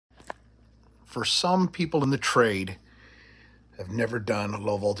for some people in the trade have never done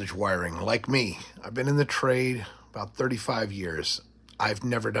low voltage wiring, like me. I've been in the trade about 35 years. I've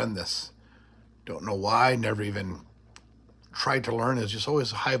never done this. Don't know why, never even tried to learn. It's just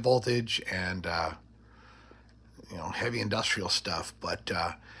always high voltage and heavy industrial stuff, but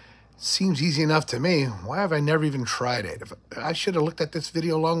seems easy enough to me. Why have I never even tried it? I should have looked at this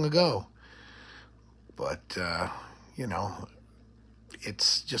video long ago. But,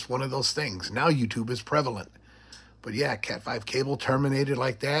 it's just one of those things. Now YouTube is prevalent. But yeah, Cat 5 cable terminated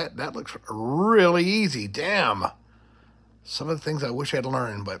like that. That looks really easy. Damn. Some of the things I wish I'd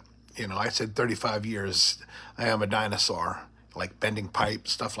learned, but, I said 35 years. I am a dinosaur. Like bending pipe,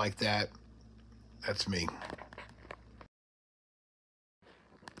 stuff like that. That's me.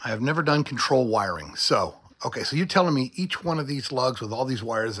 I have never done control wiring. So you're telling me each one of these lugs with all these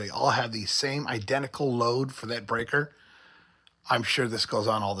wires, they all have the same identical load for that breaker? I'm sure this goes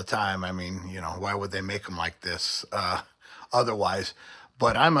on all the time. I mean, why would they make them like this otherwise?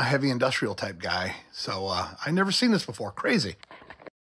 But I'm a heavy industrial type guy, so I never seen this before. Crazy.